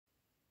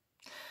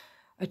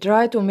I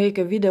tried to make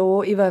a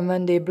video even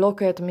when they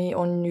blocked me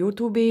on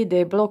YouTube.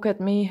 They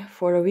blocked me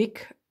for a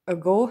week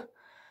ago,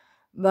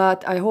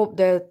 but I hope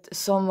that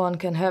someone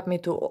can help me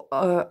to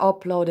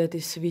upload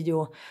this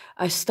video.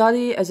 I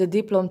study as a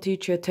diploma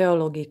teacher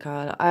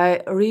theological.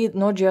 I read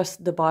not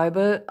just the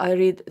Bible, I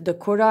read the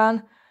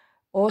Quran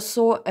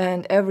also,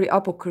 and every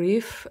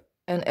apocryph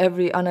and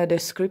every other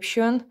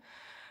description.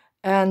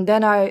 And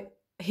then I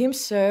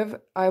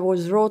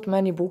wrote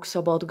many books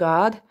about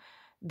God,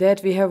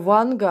 that we have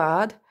one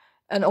God,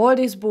 and all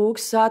these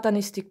books,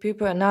 Satanistic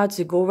people and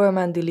Nazi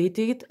government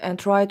deleted and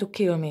try to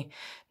kill me.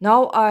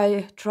 Now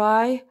I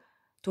try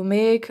to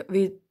make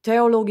with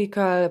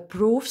theological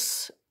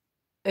proofs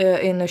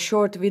in a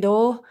short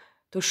video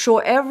to show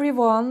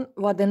everyone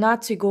what the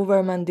Nazi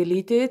government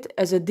deleted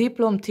as a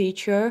diploma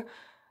teacher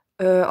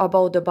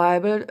about the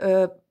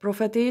Bible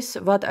prophecies,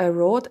 what I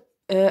wrote,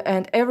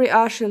 and every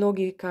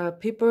archaeological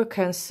people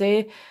can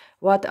say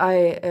what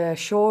I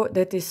show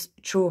that is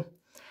true.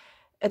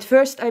 At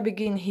first I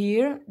begin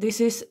here. This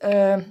is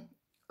a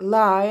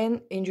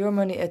line, in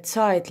Germany a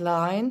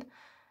Zeitline.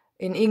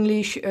 In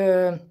English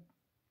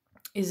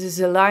this is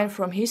a line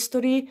from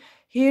history.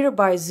 Here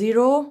by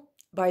zero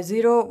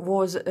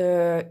was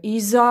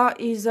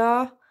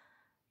Isa,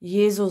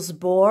 Jesus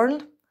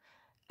born.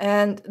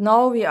 And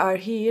now we are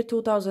here,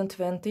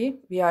 2020,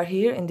 we are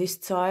here in this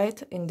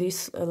Zeit, in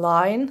this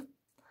line.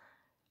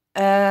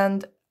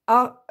 And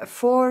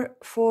for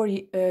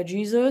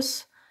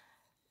Jesus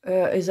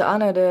is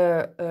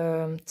another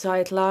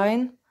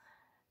Zeitline,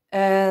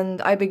 and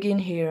I begin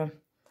here.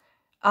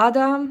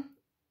 Adam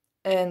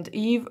and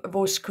Eve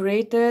was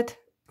created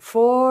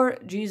for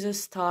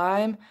Jesus'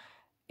 time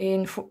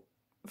in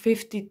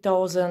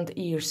 50,000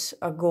 years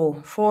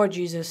ago, for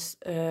Jesus'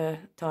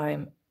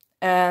 time.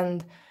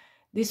 And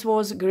this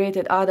was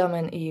created Adam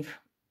and Eve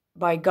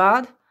by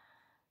God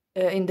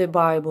in the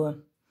Bible.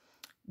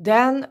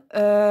 Then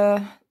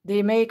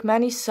they make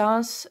many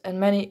sons and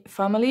many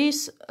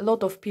families. A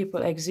lot of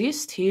people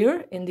exist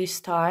here in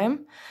this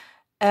time.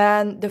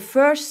 And the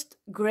first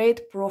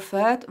great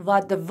prophet,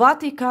 what the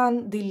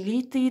Vatican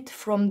deleted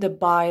from the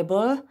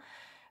Bible,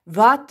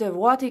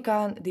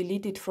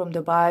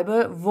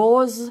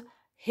 was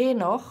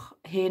Henoch.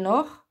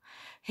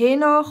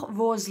 Henoch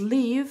was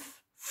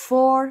live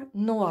for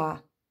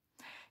Noah.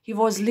 He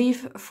was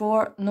live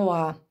for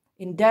Noah.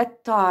 In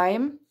that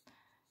time,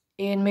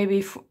 in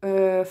maybe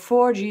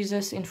for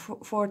Jesus in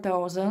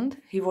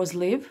 4000, he was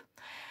live.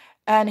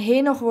 And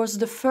Henoch was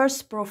the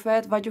first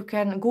prophet, what you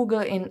can Google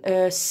in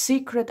a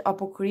secret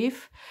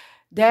apocryph,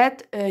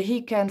 that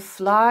he can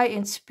fly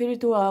in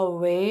spiritual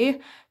way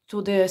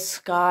to the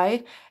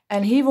sky.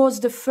 And he was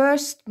the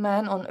first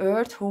man on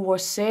earth who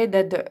was said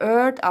that the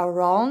earth are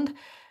round,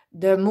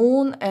 the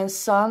moon and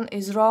sun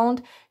is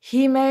round.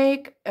 He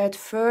make at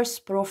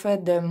first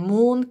prophet the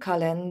moon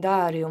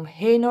calendarium,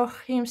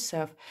 Henoch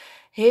himself.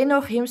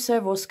 Henoch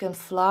himself can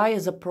fly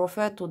as a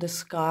prophet to the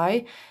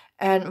sky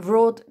and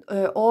wrote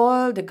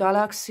all the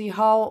galaxy,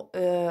 how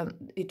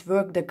it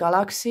worked the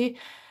galaxy.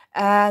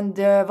 And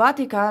the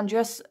Vatican,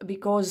 just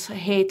because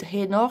hate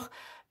Henoch,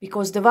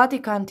 because the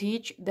Vatican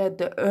teach that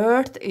the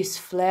earth is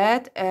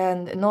flat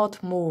and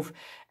not move.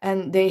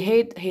 And they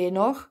hate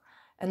Henoch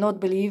and not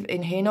believe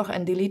in Henoch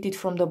and delete it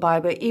from the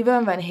Bible,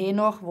 even when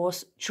Henoch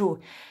was true.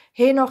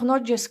 Henoch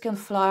not just can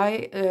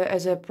fly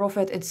as a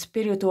prophet in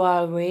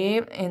spiritual way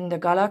in the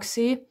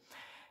galaxy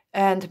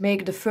and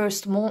make the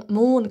first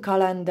moon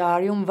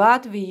calendarium,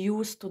 what we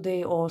use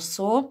today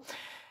also.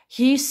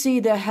 He see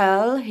the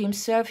hell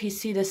himself, he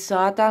see the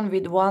Satan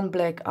with one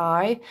black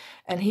eye,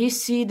 and he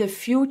see the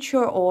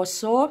future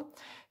also.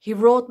 He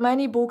wrote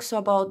many books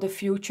about the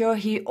future.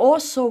 He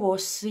also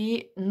was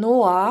see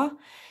Noah.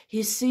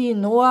 He see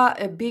Noah,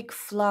 a big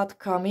flood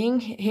coming.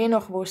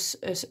 Henoch was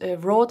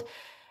wrote,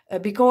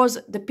 because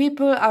the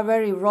people are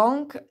very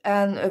wrong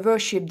and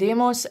worship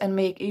demons and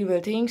make evil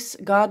things,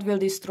 God will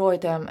destroy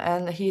them.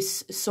 And he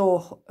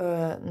saw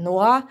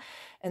Noah.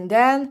 And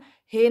then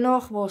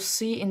Henoch was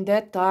see in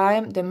that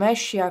time the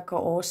Messiah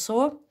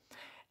also.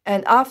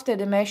 And after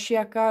the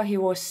Messiah, he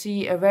will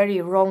see a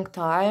very wrong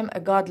time, a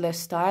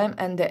godless time,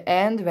 and the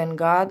end when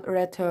God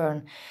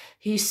return.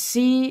 He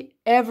see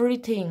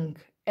everything.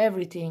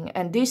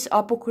 And this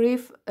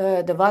apocryph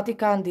the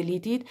Vatican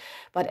deleted,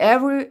 but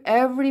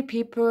every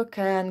people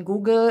can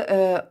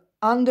Google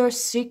under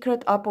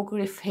secret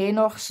apocryph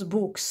Henoch's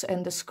books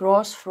and the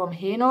scrolls from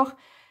Henoch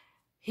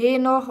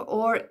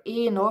or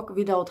Enoch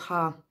without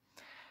H.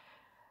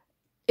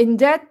 In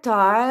that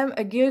time,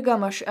 a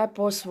Gilgamesh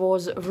epos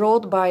was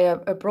wrote by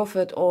a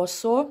prophet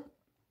also.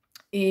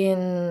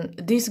 In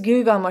this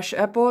Gilgamesh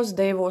epos,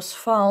 they was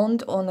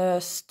found on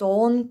a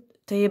stone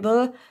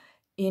table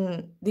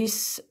in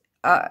this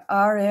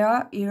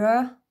era,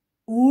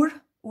 Ur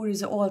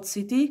is an old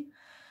city,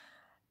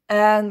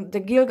 and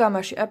the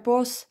Gilgamesh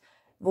epos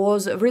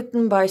was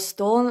written by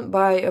stone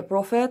by a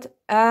prophet,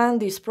 and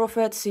this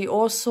prophet see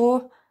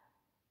also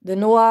the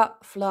Noah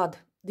flood.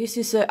 This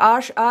is an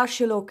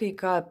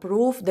archaeological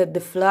proof that the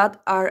flood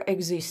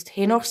exist.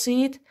 Henoch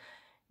see it,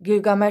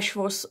 Gilgamesh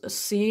was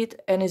see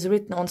it, and is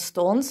written on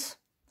stones.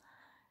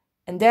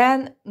 And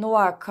then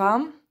Noah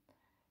come,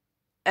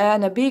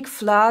 and a big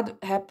flood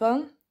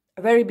happened,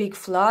 a very big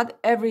flood.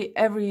 Every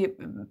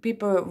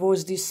people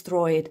was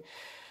destroyed.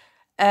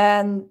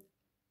 And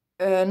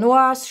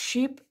Noah's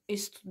ship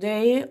is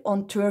today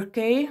on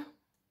Turkey,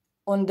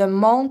 on the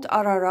Mount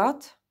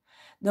Ararat.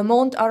 The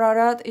Mount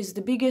Ararat is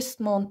the biggest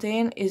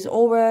mountain, is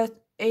over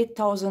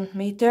 8,000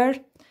 meters.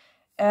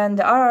 And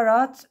the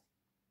Ararat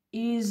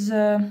is,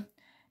 this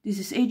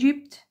is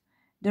Egypt.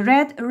 The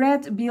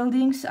red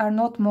buildings are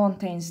not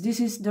mountains. This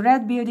is the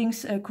red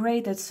buildings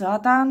created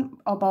Satan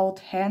about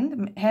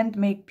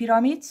handmade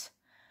pyramids.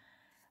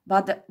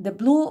 But the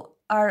blue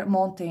are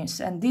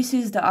mountains. And this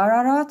is the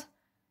Ararat.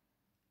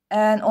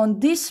 And on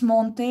this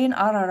mountain,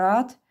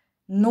 Ararat,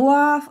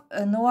 Noah,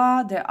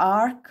 the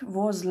ark,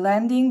 was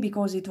landing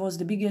because it was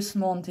the biggest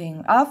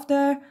mountain.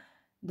 After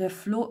the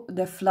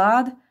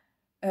flood,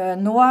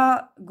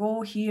 Noah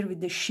go here with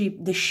the ship.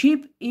 The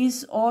ship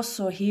is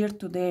also here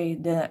today,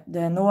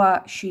 the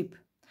Noah ship.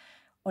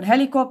 On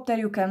helicopter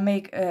you can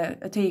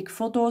take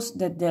photos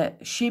that the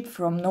ship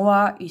from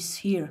Noah is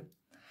here.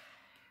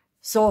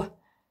 So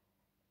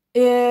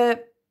here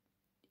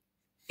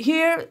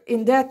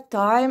in that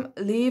time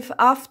live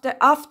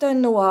after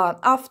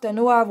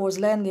Noah was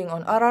landing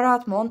on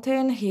Ararat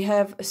mountain, he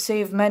have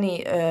saved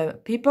many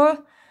people,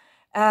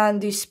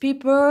 and these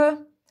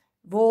people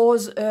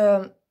was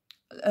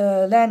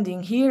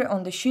landing here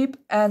on the ship,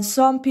 and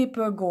some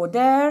people go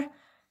there,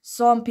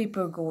 some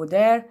people go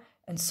there,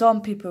 and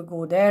some people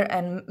go there,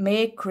 and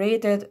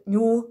created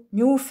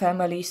new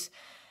families.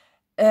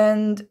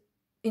 And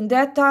in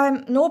that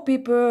time, no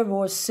people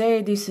was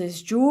say this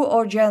is Jew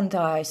or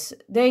Gentiles.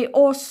 They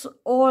also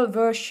all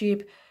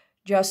worship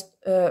just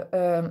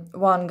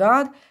one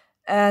God,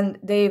 and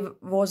they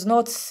was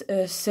not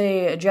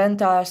say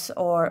Gentiles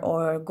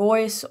or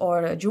Goys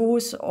or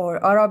Jews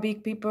or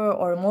Arabic people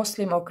or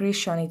Muslim or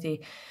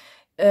Christianity.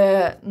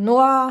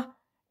 Noah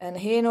and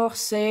Enoch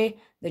say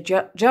that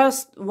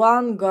just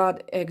one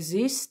God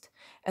exists,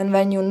 and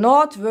when you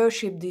not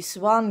worship this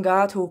one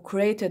God who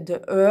created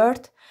the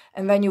earth,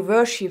 and when you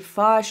worship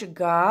false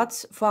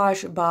gods,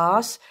 false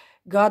Baals,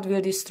 God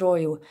will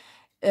destroy you.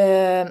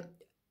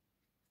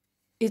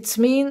 It's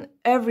mean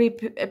every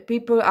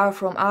people are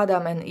from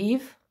Adam and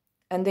Eve,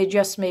 and they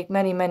just make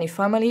many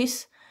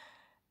families.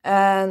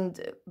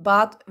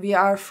 But we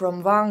are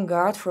from one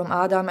God, from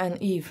Adam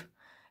and Eve,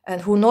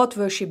 and who not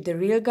worship the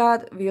real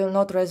God will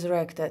not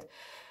resurrected.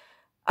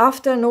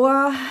 After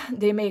Noah,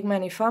 they make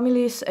many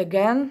families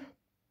again.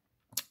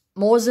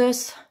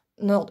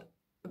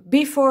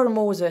 Before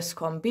Moses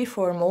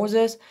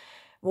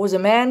was a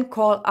man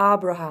called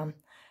Abraham.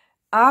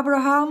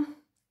 Abraham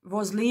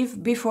was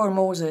live before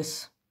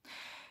Moses.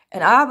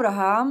 And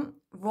Abraham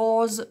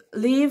was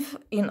live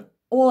in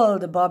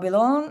old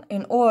Babylon,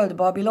 in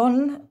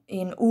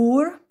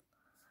Ur.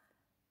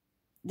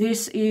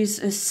 This is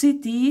a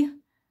city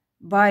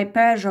by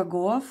Persia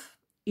Gulf,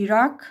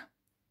 Iraq.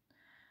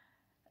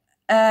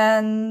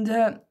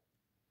 And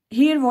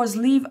here was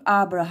live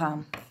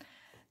Abraham.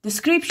 The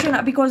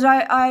scripture, because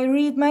I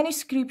read many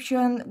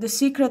scripture, the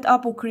secret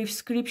apocryph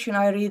scripture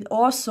I read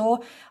also,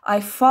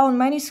 I found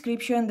many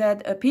scripture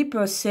that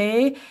people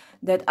say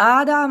that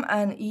Adam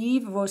and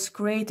Eve was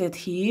created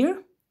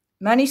here.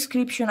 Many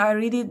scripture I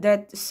read it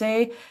that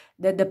say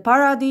that the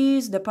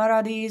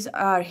paradise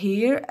are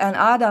here, and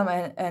Adam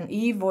and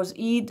Eve was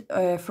eat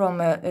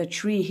from a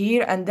tree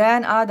here, and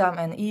then Adam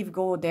and Eve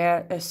go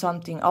there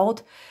something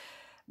out.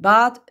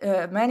 But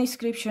many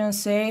scriptures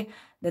say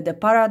that the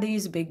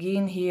paradise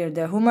begin here,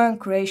 the human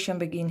creation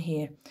begin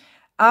here.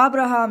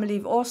 Abraham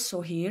live also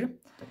here,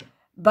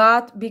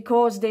 but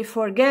because they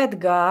forget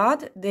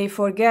God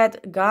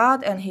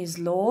and his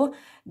law,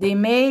 they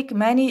make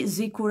many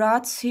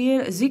ziggurats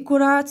here.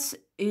 Ziggurats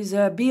is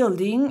a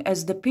building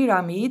as the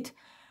pyramid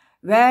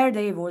where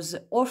they was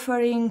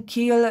offering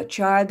kill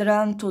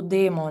children to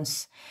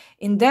demons.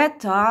 In that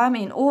time,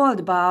 in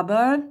old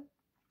Babel,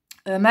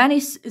 many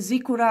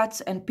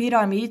ziggurats and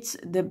pyramids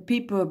the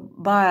people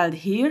built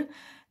here.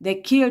 They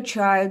kill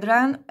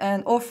children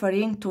and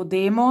offering to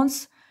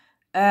demons,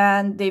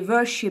 and they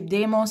worship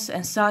demons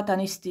and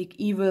satanistic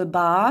evil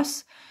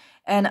Baals.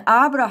 And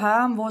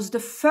Abraham was the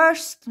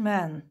first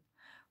man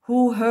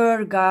who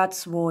heard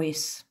God's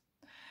voice.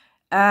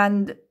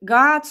 And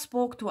God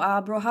spoke to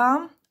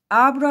Abraham.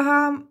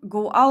 Abraham,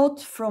 go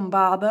out from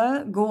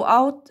Babel, go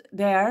out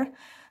there,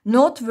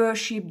 not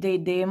worship the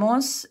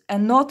demons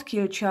and not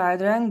kill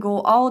children,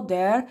 go out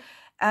there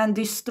and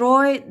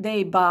destroy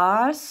the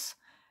Baals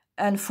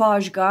and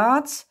false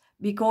gods,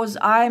 because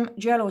I'm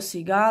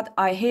jealousy God.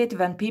 I hate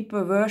when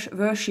people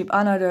worship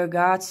another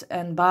gods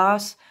and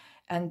Baals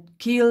and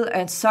kill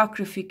and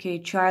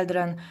sacrifice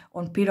children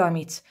on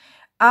pyramids.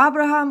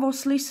 Abraham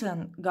was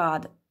listen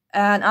God,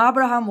 and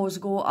Abraham was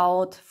go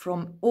out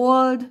from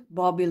old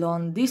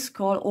Babylon. This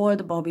called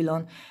old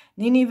Babylon.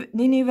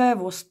 Nineveh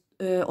was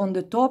on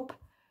the top,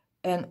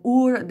 and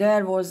Ur,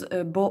 there was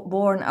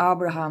born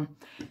Abraham.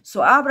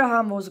 So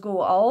Abraham was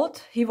go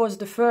out. He was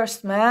the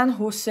first man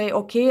who say,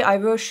 okay, I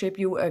worship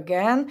you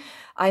again.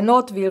 I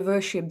not will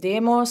worship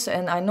demons,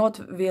 and I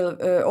not will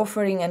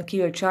offering and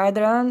kill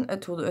children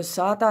to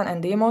Satan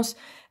and demons.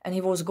 And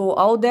he was go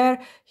out there.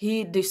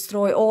 He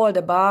destroy all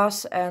the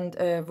Baals and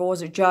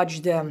was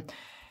judge them.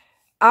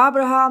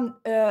 Abraham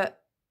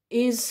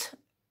is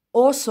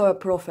also a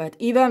prophet,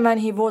 even when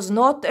he was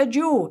not a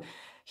Jew.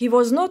 He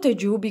was not a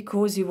Jew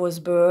because he was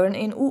born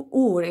in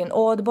Ur, in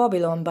Old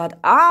Babylon, but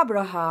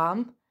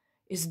Abraham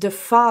is the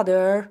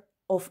father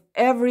of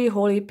every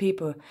holy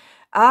people.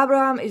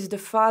 Abraham is the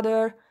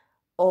father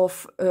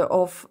of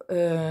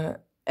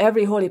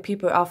every holy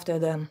people after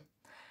them.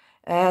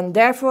 And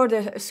therefore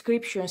the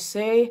scriptures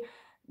say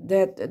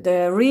that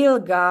the real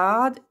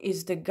God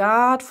is the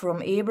God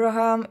from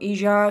Abraham,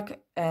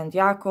 Isaac, and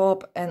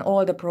Jacob, and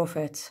all the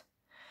prophets.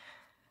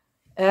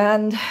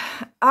 And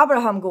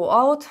Abraham go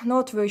out,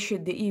 not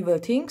worship the evil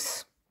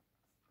things,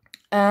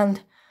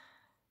 and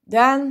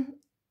then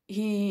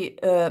he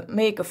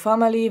make a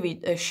family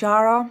with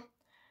Sarah,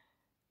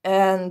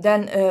 and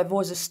then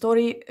was a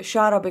story,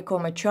 Sarah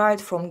become a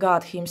child from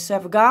God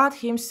himself. God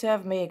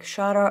himself make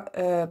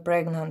Sarah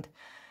pregnant,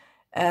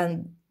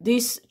 and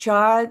this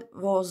child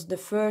was the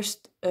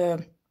first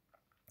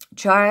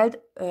child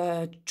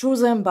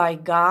chosen by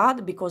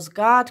God, because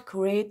God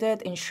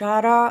created in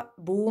Sarah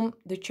womb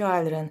the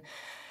children.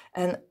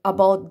 And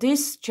about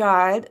this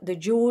child the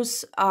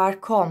Jews are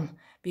come,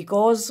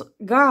 because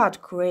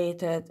God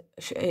created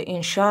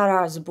in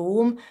Sarah's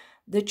womb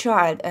the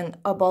child, and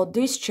about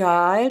this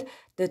child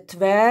the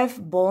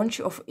 12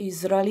 bunch of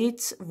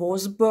Israelites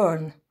was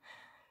born,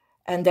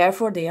 and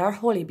therefore they are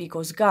holy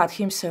because God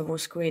himself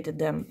was created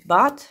them.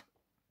 But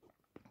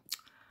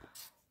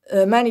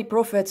many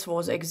prophets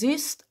was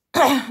exist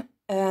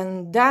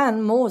and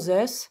then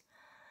Moses,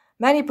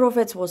 many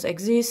prophets was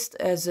exist,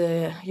 as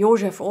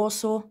Joseph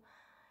also.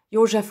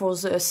 Joseph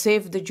was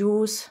saved the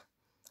Jews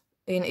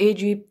in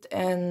Egypt,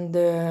 and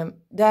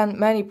then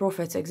many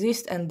prophets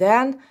exist, and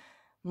then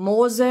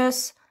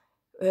Moses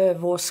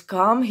was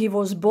come. He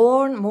was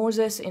born,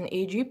 Moses, in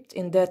Egypt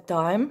in that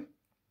time,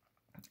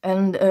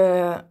 and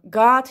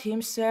God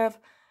himself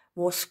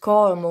was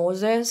called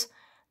Moses,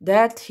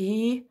 that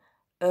he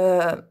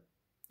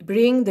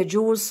bring the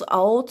Jews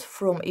out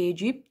from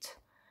Egypt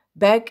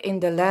back in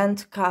the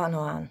land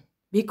Canaan,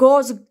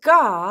 because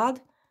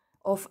God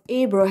of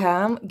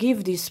Abraham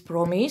give this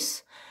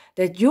promise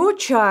that your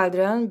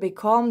children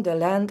become the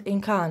land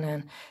in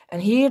Canaan,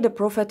 and here the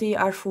prophecy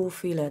are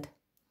fulfilled.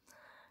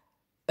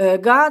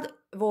 God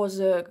was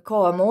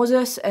called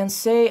Moses and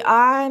say,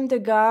 I am the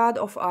God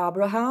of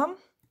Abraham,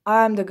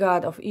 I am the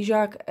God of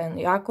Isaac and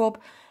Jacob,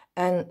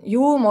 and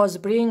you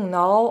must bring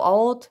now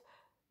out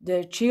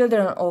the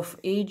children of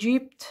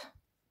Egypt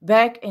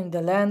back in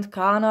the land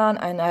Canaan,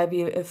 and I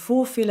will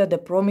fulfill the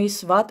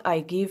promise what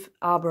I give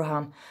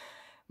Abraham.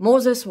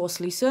 Moses was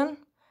listen,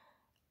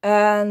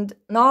 and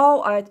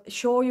now I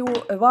show you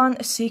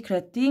one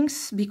secret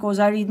things, because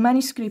I read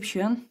many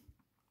scripture.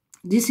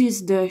 This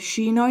is the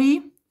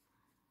Sinai,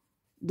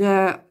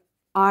 the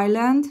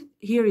island,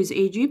 here is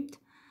Egypt,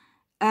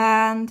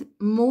 and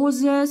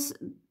Moses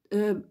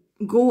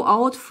go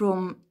out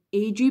from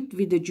Egypt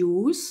with the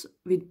Jews,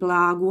 with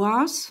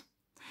plagues.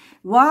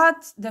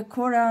 What the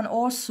Quran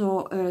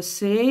also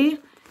say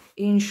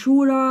in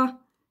Surah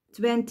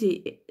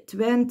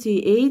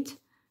 28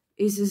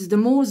 is the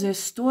Moses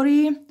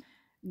story.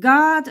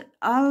 God,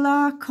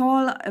 Allah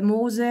called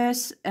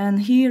Moses,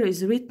 and here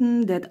is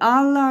written that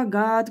Allah,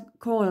 God,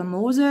 called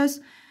Moses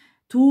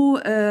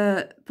to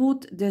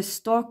put the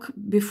stock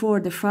before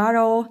the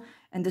Pharaoh,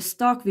 and the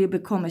stock will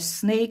become a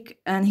snake,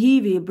 and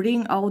he will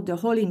bring out the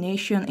holy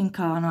nation in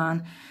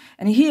Canaan.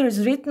 And here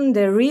is written,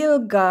 the real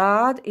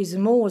God is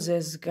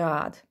Moses'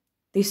 God.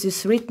 This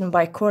is written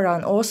by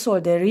Quran also.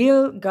 The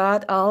real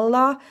God,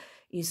 Allah,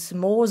 is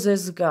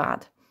Moses'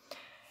 God.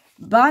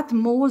 But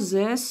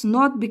Moses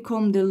not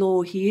become the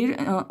law here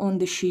on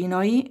the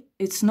Sinai.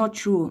 It's not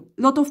true.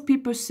 A lot of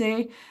people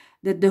say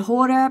that the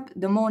Horeb,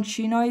 the Mount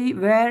Sinai,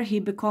 where he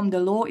become the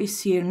law,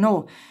 is here.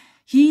 No,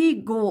 he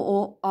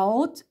go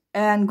out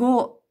and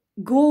go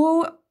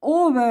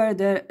over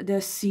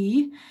the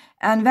sea,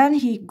 and when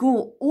he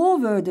go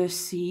over the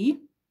sea,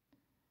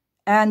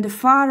 and the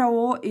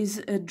Pharaoh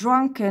is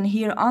drunken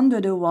here under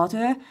the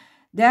water,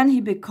 then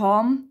he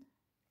become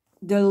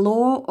the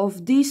law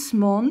of this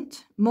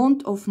month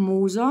of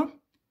Musa.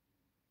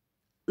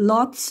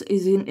 Lots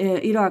is in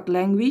Iraq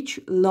language.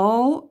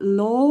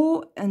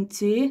 Law, and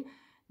te.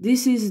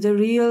 This is the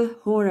real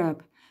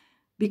Horeb,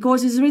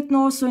 because it's written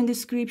also in the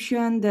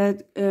description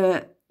that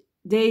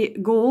they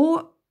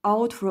go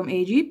out from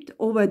Egypt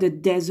over the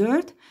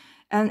desert,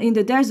 and in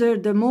the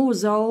desert the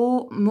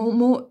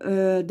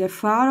the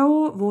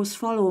Pharaoh was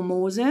follow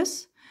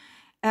Moses,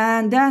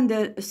 and then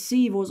the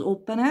sea was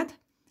opened,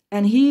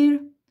 and here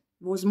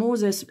was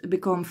Moses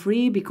become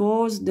free,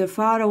 because the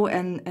Pharaoh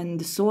and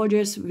the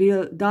soldiers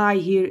will die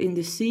here in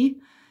the sea.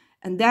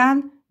 And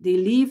then they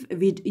live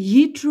with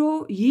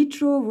Yitro.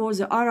 Yitro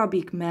was an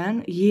Arabic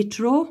man,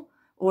 Yitro,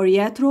 or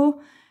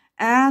Jethro,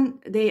 and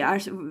they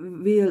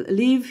will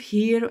live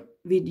here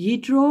with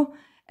Jethro,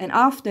 and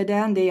after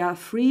then they are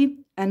free,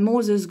 and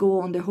Moses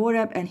go on the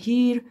Horeb and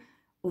hear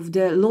of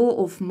the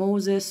law of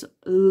Moses,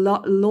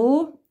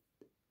 law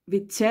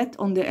with Z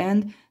on the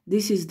end.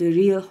 This is the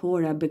real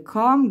Horeb.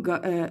 Become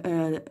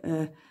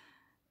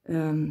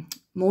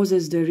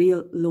Moses the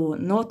real law,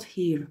 not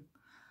here.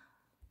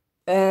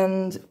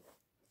 And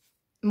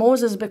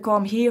Moses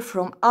become here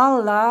from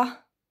Allah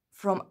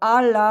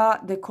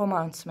the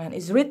commandment.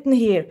 It's written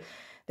here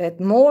that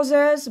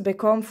Moses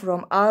become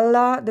from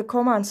Allah the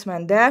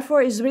commandment.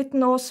 Therefore is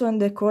written also in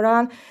the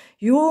Quran,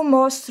 you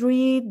must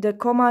read the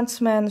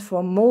commandment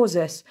from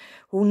Moses.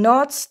 Who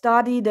not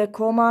study the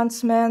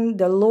commandment,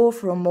 the law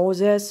from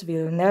Moses,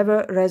 will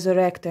never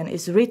resurrect. And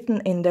is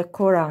written in the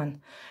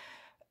Quran.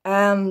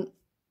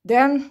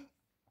 Then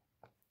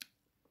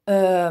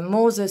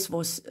Moses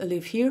was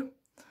live here.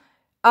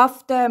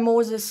 After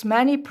Moses,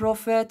 many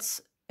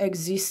prophets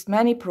exist,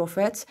 many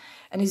prophets,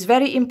 and it's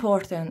very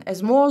important.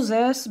 As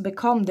Moses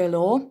become the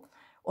law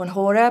on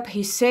Horeb,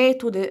 he say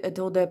to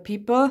the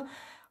people,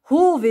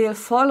 who will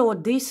follow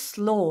this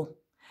law,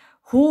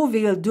 who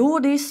will do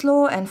this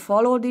law and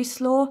follow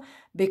this law,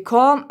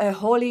 become a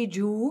holy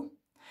Jew,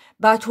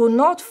 but who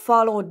not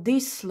follow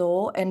this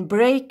law and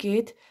break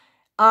it,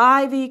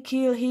 I will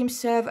kill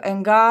himself,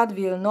 and God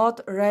will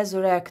not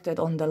resurrect it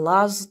on the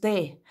last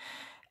day.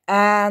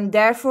 And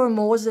therefore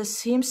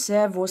Moses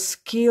himself was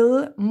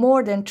killed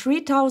more than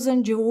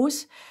 3,000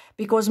 Jews,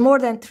 because more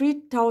than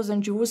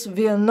 3,000 Jews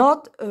will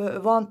not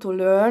want to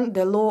learn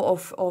the law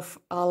of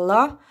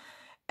Allah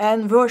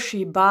and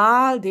worship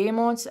Baal,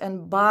 demons,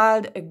 and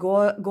Baal, a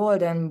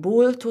golden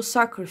bull, to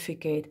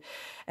sacrifice.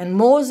 And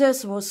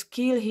Moses was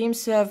killed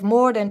himself,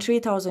 more than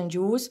 3,000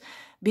 Jews,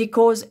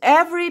 because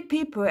every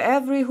people,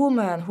 every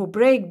human who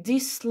break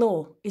this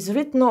law, is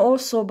written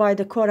also by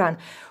the Quran,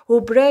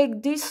 who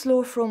break this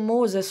law from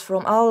Moses,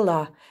 from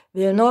Allah,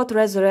 will not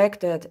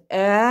resurrected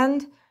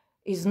and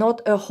is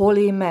not a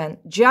holy man.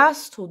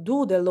 Just to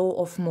do the law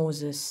of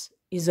Moses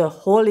is a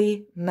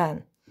holy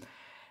man.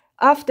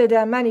 After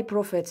that, many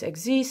prophets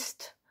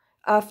exist.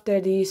 After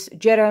this,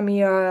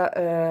 Jeremiah,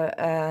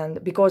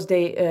 and because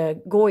they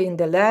go in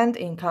the land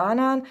in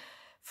Kanaan,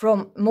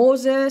 from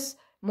Moses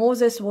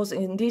was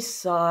in this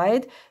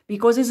side,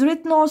 because it's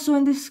written also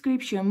in the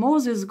scripture,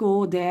 Moses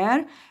go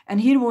there, and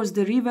here was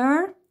the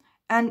river,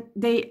 and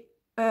they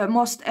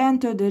must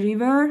enter the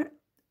river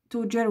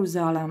to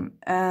Jerusalem,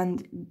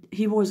 and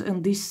he was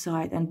on this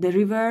side, and the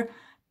river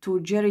to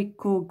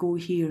Jericho go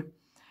here.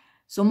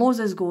 So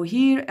Moses go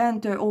here,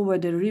 enter over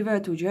the river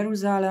to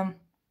Jerusalem,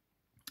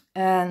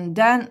 and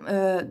then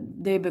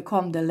they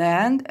become the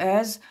land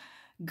as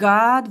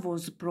God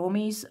was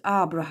promised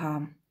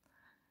Abraham.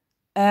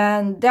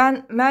 And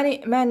then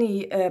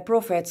many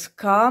prophets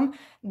come.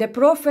 The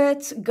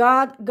prophets,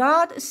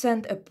 God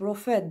sent a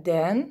prophet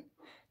then.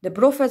 The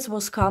prophets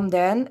was come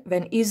then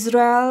when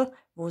Israel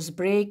was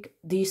break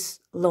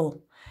this law.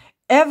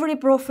 Every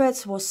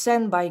prophet was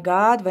sent by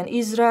God when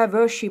Israel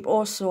worship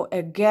also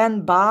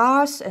again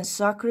Baals and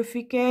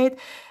sacrificate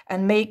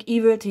and make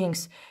evil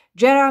things.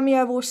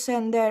 Jeremiah was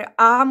sent there,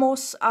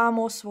 Amos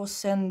was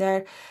sent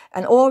there,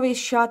 and always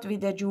shut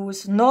with the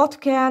Jews, not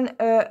can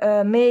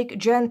make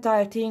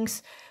Gentile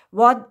things,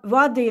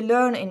 what they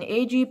learn in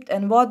Egypt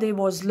and what they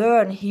was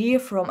learn here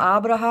from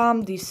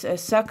Abraham, these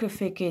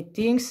sacrificate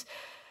things,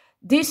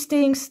 these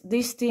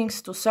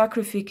things to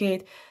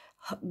sacrificate,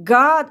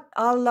 God,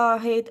 Allah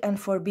hate and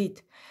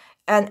forbid.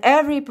 And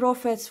every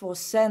prophet was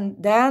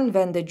sent then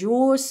when the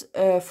Jews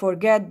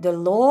forget the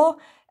law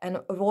and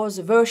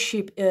was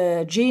worship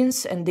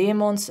jinns and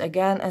demons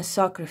again and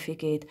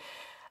sacrificate.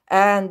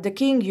 And the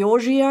king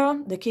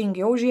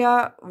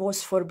Josiah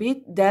was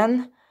forbid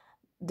then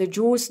the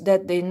Jews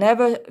that they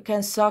never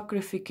can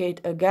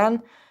sacrificate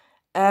again.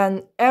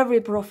 And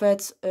every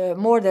prophet,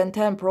 more than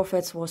 10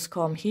 prophets was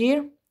come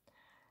here.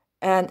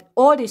 And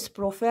all these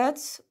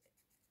prophets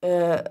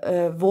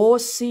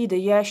was see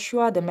the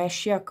Yeshua, the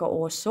Messiah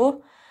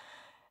also.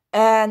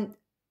 And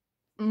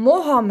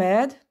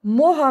Muhammad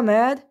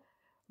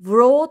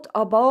wrote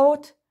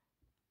about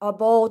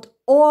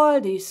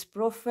all these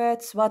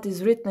prophets, what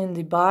is written in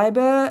the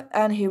Bible,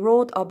 and he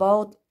wrote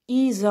about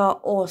Isa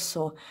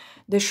also.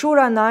 The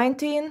Surah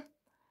 19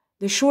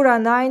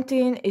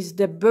 is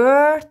the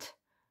birth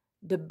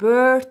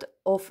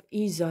of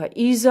Isa.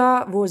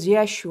 Isa was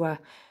Yeshua.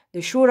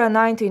 The Surah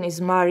 19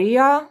 is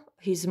Maria,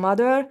 his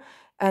mother,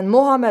 and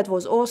Muhammad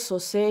was also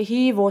say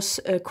he was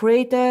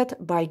created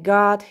by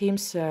God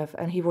himself,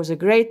 and he was a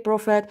great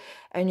prophet,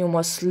 and you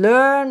must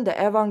learn the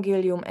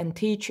evangelium and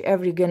teach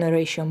every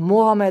generation.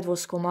 Muhammad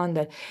was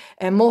commanded,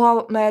 and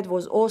Muhammad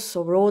was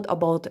also wrote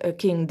about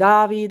King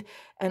David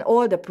and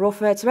all the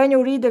prophets. When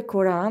you read the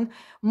Quran,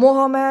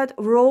 Muhammad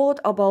wrote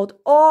about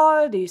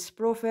all these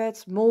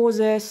prophets,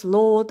 Moses,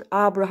 Lot,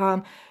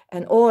 Abraham,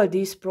 and all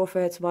these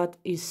prophets what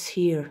is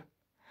here.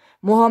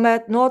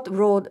 Muhammad not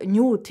wrote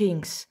new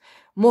things.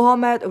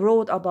 Muhammad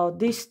wrote about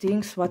these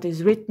things what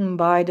is written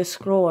by the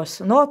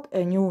scrolls, not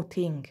a new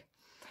thing.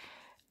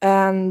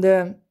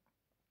 And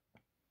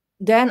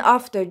Then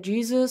after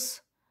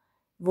Jesus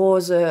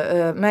was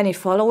many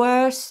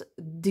followers,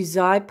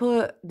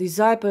 disciple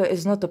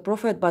is not a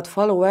prophet, but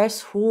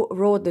followers who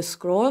wrote the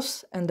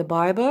scrolls and the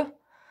Bible.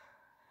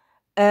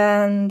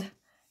 And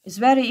it's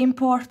very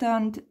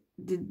important,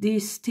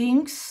 these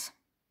things.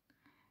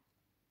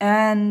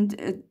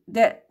 And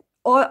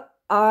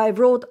I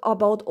wrote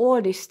about all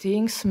these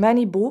things,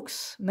 many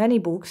books,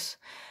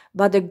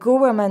 but the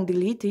government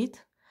deleted.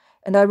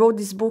 And I wrote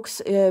these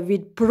books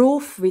with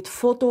proof, with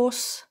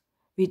photos,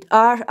 with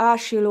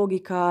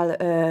archaeological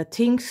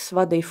things,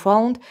 what they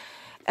found.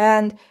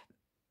 And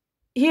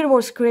here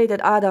was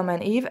created Adam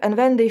and Eve. And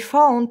when they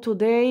found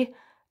today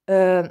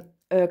a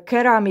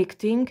ceramic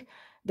thing,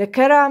 the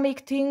ceramic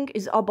thing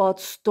is about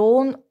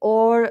stone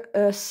or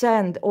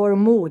sand or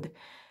mud.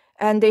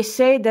 And they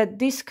say that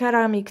this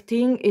ceramic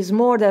thing is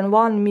more than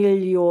 1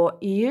 million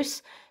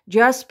years,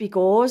 just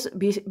because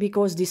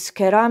this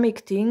ceramic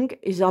thing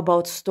is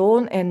about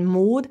stone and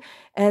mud,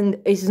 and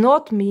is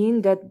not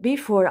mean that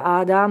before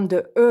Adam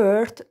the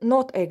earth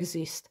not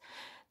exist.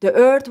 The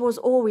earth was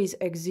always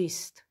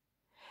exist.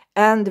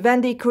 And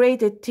when they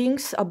created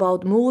things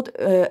about mud,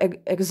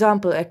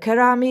 example, a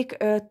ceramic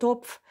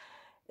top,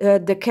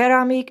 the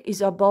ceramic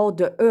is about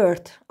the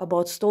earth,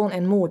 about stone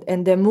and mud,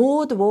 and the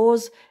mud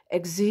was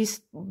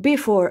exist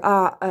before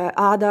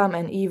Adam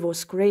and Eve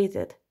was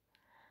created.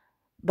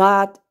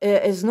 But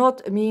it's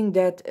not mean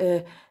that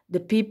the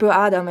people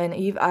Adam and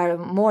Eve are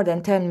more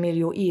than 10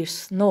 million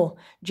years. No,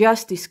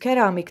 just these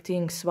ceramic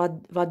things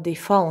what they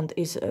found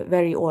is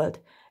very old,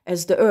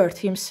 as the earth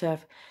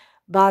himself.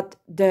 But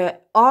the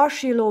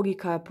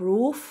archaeological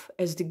proof,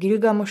 as the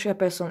Gilgamesh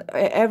episode,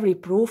 every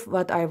proof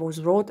what I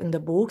was wrote in the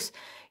books,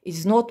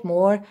 is not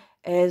more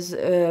as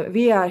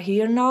we are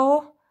here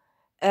now,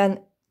 and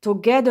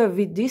together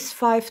with this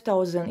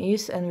 5,000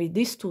 years and with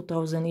this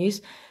 2,000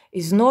 years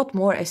is not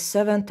more as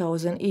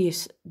 7,000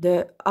 years,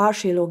 the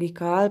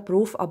archaeological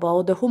proof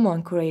about the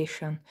human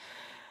creation.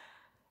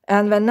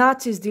 And when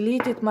Nazis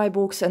deleted my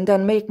books and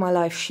then make my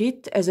life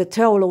shit as a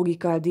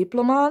theological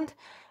diplomat,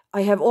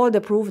 I have all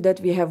the proof that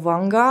we have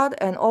one God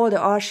and all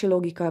the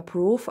archaeological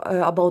proof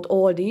about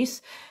all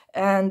this.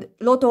 And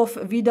lot of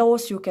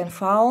videos you can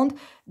find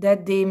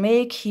that they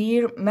make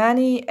here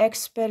many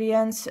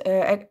experience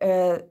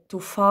to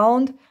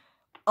found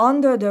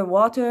under the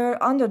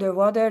water. Under the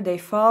water they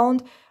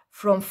found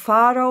from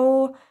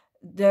Pharaoh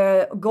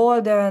the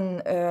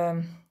golden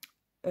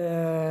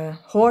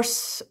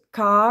horse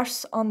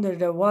cars under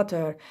the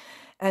water.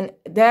 And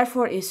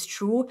therefore it's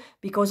true,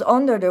 because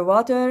under the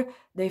water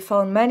they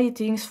found many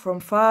things from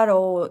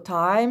Pharaoh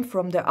time,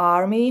 from the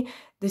army.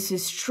 This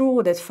is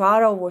true that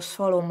Pharaoh was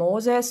follow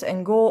Moses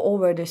and go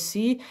over the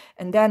sea,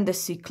 and then the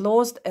sea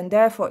closed, and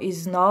therefore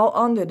is now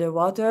under the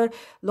water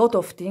lot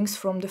of things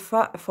from the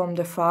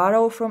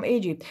Pharaoh from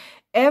Egypt.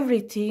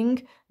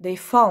 Everything they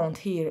found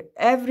here,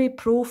 every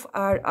proof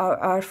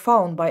are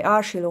found by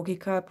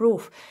archaeological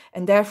proof,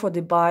 and therefore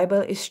the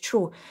Bible is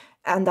true.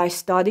 And I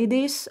studied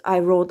this, I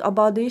wrote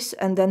about this,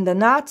 and then the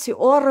Nazi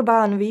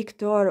Orban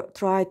Viktor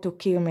tried to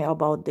kill me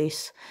about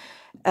this.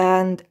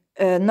 And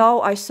now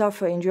I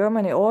suffer in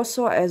Germany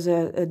also as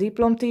a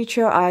diploma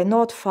teacher. I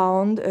not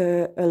found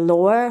a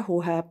lawyer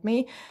who helped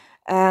me,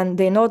 and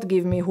they not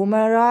give me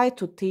human right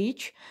to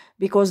teach,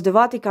 because the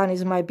Vatican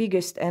is my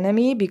biggest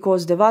enemy,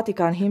 because the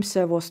Vatican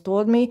himself was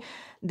told me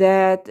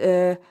that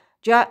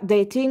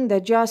they think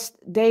that just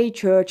their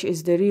church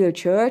is the real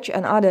church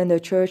and other than the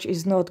church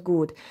is not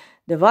good.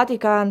 The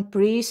Vatican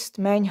priest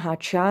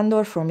Menyhard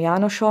Sándor from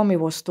Jánosom, he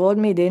was told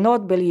me they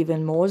not believe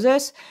in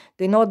Moses,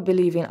 they not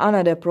believe in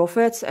another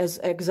prophets, as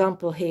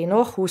example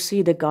Enoch, who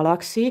see the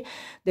galaxy.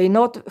 They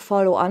not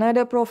follow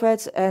another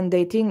prophets, and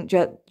they think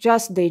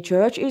just their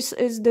church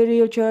is the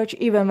real church,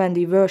 even when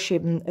they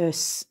worship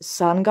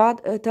sun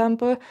god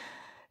temple,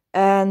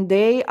 and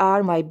they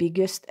are my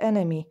biggest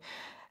enemy.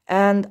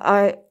 And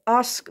I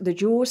ask the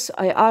Jews,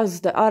 I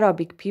ask the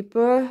Arabic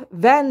people,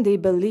 when they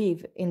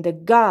believe in the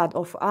God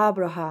of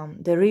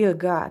Abraham, the real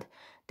God,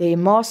 they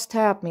must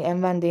help me.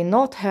 And when they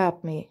not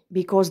help me,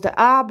 because the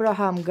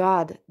Abraham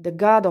God, the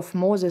God of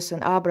Moses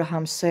and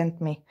Abraham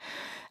sent me.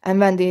 And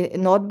when they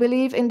not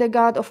believe in the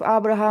God of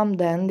Abraham,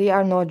 then they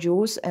are not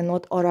Jews and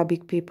not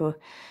Arabic people.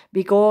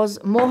 Because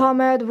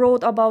Muhammad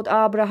wrote about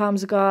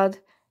Abraham's God,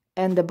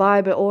 and the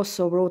Bible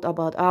also wrote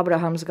about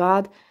Abraham's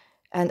God.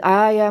 And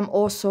I am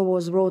also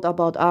was wrote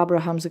about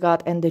Abraham's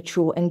God and the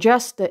true. And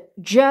just the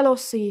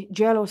jealousy,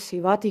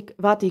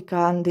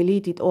 Vatican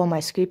deleted all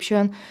my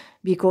scripture,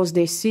 because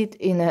they sit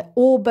in an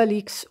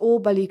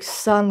obelisk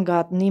sun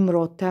god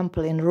Nimrod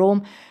temple in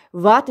Rome,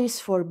 what is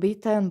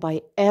forbidden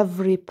by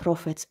every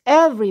prophet.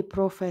 Every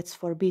prophet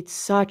forbids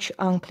such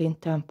unclean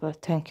temple.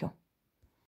 Thank you.